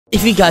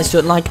If you guys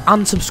don't like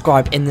and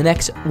subscribe in the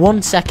next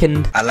 1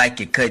 second. I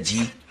like it, cut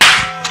G.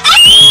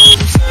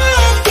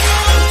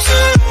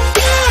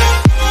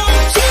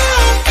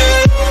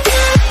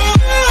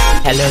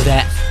 Hello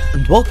there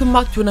and welcome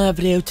back to another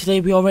video.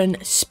 Today we are in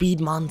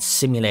Speedman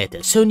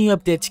Simulator. So new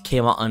updates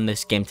came out on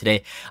this game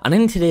today, and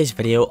in today's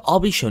video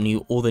I'll be showing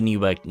you all the new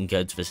working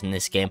codes within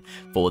this game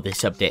for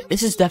this update.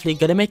 This is definitely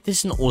going to make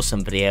this an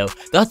awesome video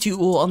that you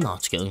all are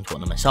not going to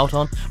want to miss out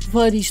on.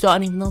 Before I do start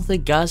anything else,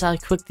 guys, I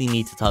quickly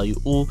need to tell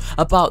you all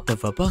about the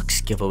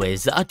Roblox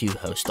giveaways that I do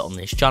host on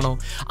this channel.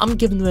 I'm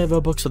giving away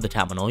Robux all the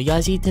time, and all you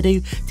guys need to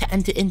do to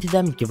enter into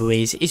them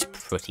giveaways is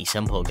pretty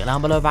simple. Go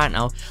down below right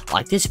now,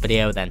 like this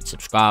video, then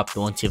subscribe.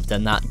 Once you've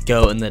done that,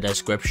 go in the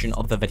description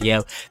of the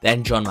video,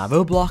 then join my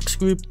Roblox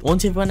group.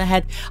 Once you've went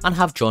ahead and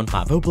have joined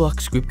my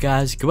Roblox group,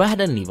 guys, go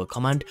ahead and leave a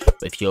comment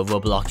with your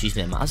Roblox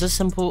username, as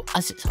simple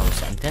as it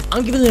sounds.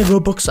 I'm giving away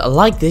Robux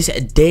like this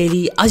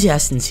daily, as you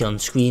guys can see on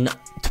screen,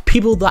 to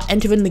people that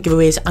enter in the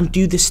giveaways and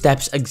do the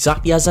steps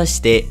exactly as I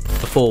state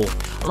before.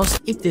 And also,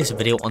 if this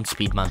video on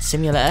Speedman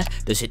Simulator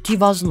does hit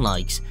 2,000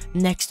 likes,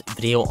 next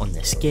video on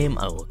this game,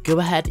 I will go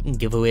ahead and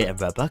give away a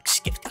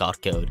Robux gift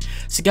card code.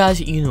 So guys,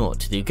 you know what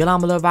to do. Go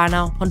down below right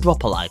now and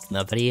drop a like in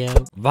the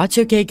video. Right,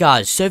 okay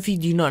guys, so if you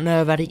do not know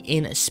already,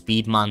 in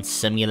Speedman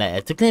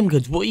Simulator, to claim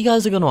codes, what you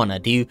guys are going to want to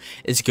do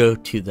is go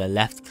to the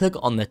left, click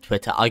on the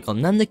Twitter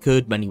icon, then the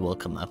code menu will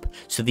come up.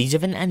 So these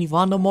are in any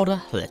random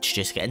order. Let's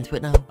just get into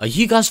it now. Are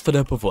you guys fed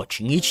up of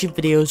watching YouTube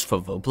videos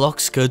for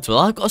Roblox codes? Well,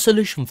 I've got a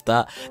solution for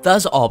that.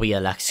 That's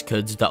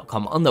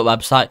RoseRayyan.com. On the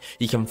website,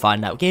 you can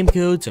find out game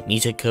codes,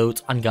 music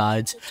codes, and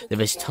guides. There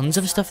is tons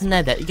of stuff in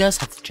there that you guys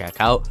have to check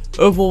out.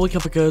 Overall, we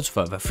cover codes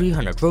for over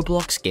 300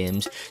 Roblox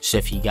games, so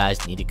if you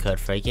guys need a code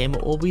for a game,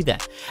 it will be there.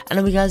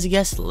 Anyway guys, I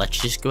guess let's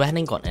just go ahead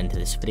and get into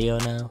this video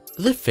now.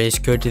 The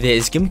first code today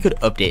is game code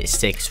update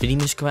 6. Redeem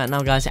this code right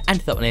now, guys.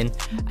 Enter that one in.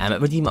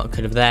 Redeem that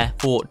code over there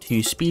for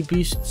 2 speed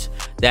boosts.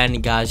 Then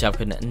guys, you have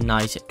a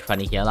nice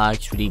 20k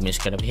likes. Redeem this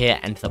code over here.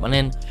 Enter that one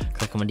in.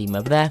 Click on redeem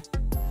over there.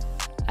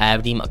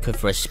 Redeem that code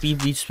for a speed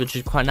boost, which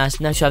is quite nice.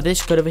 Now, so I have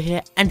this code over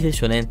here, enter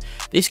this one in.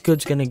 This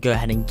code's going to go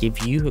ahead and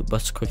give you,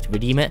 what's quick to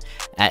redeem it,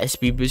 a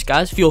speed boost,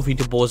 guys. Feel free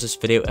to pause this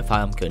video if I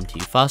am going too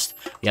fast.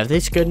 We have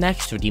this code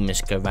next. Redeem this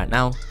code right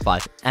now,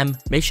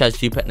 5M. Make sure I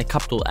do put in a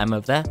capital M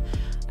over there.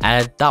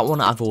 That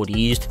one I've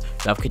already used.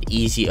 We have code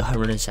easy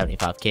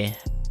 175k.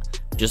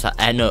 Just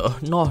no,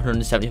 not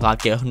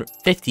 175k,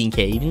 115k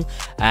even.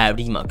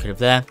 Redeem that code over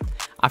there.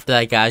 After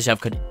that, guys, you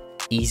have code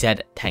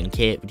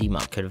EZ10k. Redeem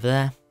that code over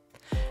there.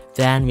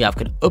 Then we have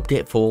code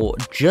update 4,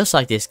 just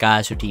like this,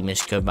 guys. Redeem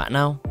this code right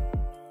now.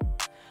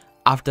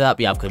 After that,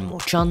 we have code more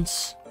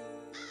chance.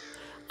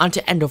 And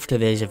to end off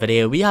today's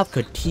video, we have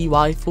code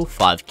TY for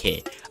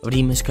 5k.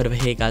 Redeem this code over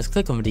here, guys.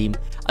 Click on redeem.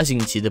 As you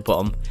can see at the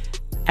bottom,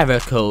 error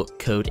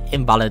code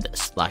invalid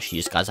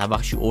 /use, guys. I've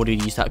actually already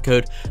used that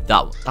code.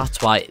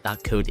 That's why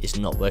that code is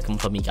not working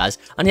for me, guys.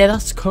 And yeah,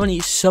 that's currently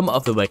some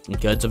of the working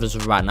codes of us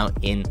right now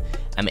in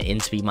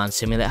Speedman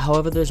Simulator.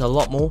 However, there's a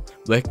lot more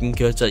working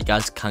codes that you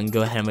guys can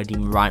go ahead and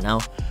redeem right now.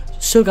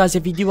 So guys,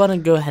 if you do want to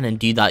go ahead and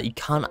do that, you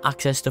can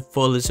access the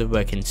full list of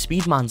working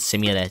Speedman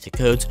Simulator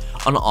codes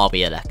on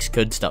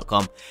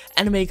RoseRayyan.com.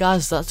 Anyway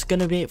guys, that's going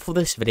to be it for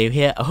this video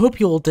here. I hope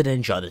you all did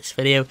enjoy this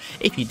video.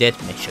 If you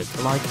did, make sure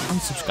to like and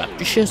subscribe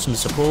to show some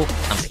support,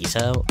 and peace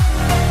out.